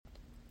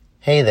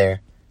Hey there,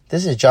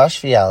 this is Josh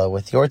Fiala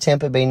with your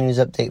Tampa Bay News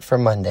Update for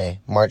Monday,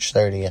 March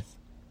 30th.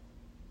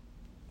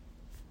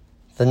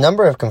 The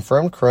number of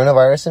confirmed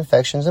coronavirus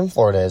infections in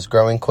Florida is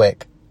growing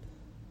quick.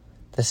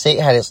 The state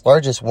had its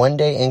largest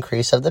one-day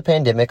increase of the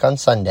pandemic on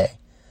Sunday,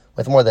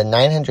 with more than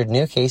 900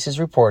 new cases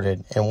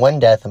reported and one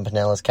death in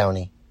Pinellas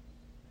County.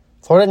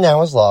 Florida now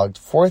has logged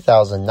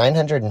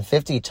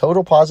 4,950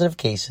 total positive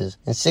cases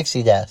and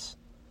 60 deaths.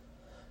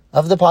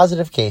 Of the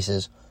positive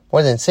cases,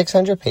 more than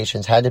 600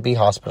 patients had to be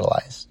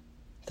hospitalized.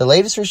 The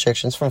latest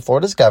restrictions from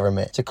Florida's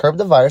government to curb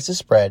the virus's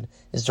spread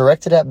is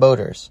directed at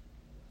boaters.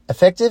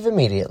 Effective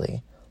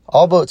immediately,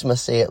 all boats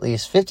must stay at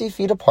least 50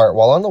 feet apart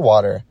while on the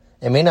water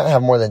and may not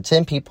have more than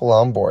 10 people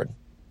on board.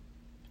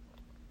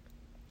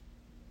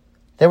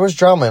 There was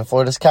drama in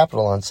Florida's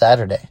capital on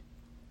Saturday.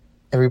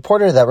 A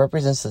reporter that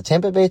represents the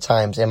Tampa Bay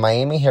Times and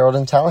Miami Herald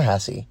in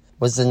Tallahassee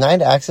was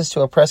denied access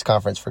to a press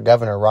conference for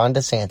Governor Ron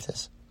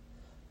DeSantis.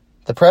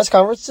 The press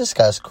conference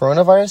discussed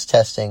coronavirus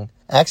testing,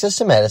 access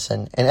to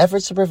medicine, and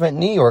efforts to prevent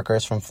New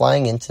Yorkers from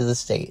flying into the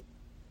state.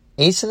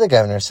 Aides to the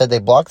governor said they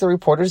blocked the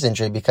reporter's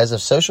entry because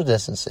of social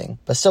distancing,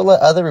 but still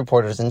let other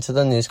reporters into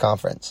the news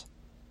conference.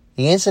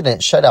 The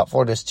incident shut out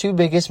Florida's two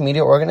biggest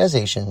media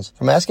organizations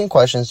from asking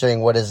questions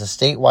during what is a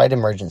statewide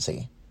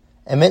emergency.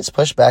 Immense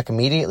pushback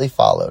immediately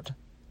followed.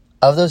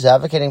 Of those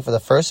advocating for the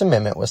First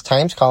Amendment was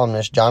Times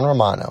columnist John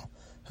Romano,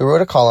 who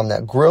wrote a column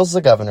that grills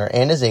the governor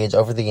and his aides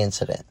over the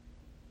incident.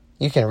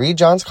 You can read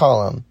John's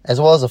column,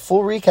 as well as a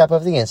full recap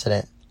of the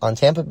incident, on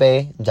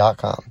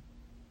tampabay.com.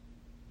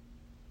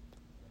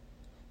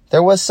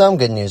 There was some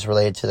good news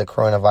related to the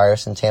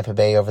coronavirus in Tampa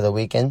Bay over the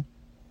weekend.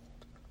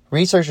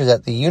 Researchers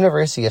at the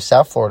University of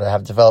South Florida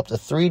have developed a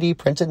 3D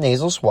printed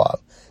nasal swab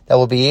that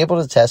will be able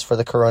to test for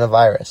the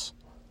coronavirus.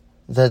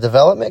 The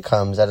development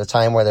comes at a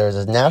time where there is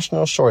a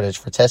national shortage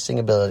for testing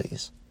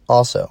abilities.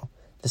 Also,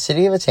 the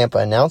city of Tampa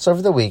announced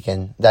over the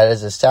weekend that it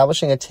is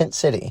establishing a tent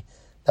city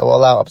that will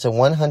allow up to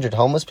 100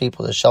 homeless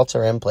people to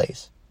shelter in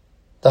place.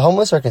 The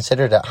homeless are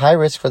considered at high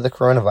risk for the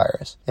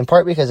coronavirus, in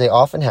part because they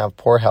often have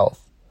poor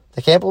health.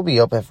 The camp will be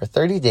open for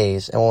 30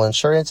 days and will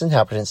ensure its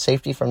inhabitants'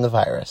 safety from the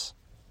virus.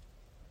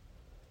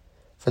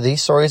 For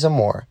these stories and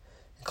more,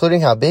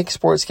 including how big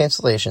sports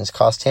cancellations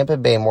cost Tampa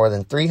Bay more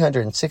than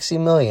 $360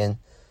 million,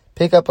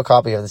 pick up a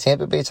copy of the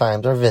Tampa Bay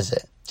Times or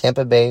visit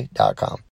tampabay.com.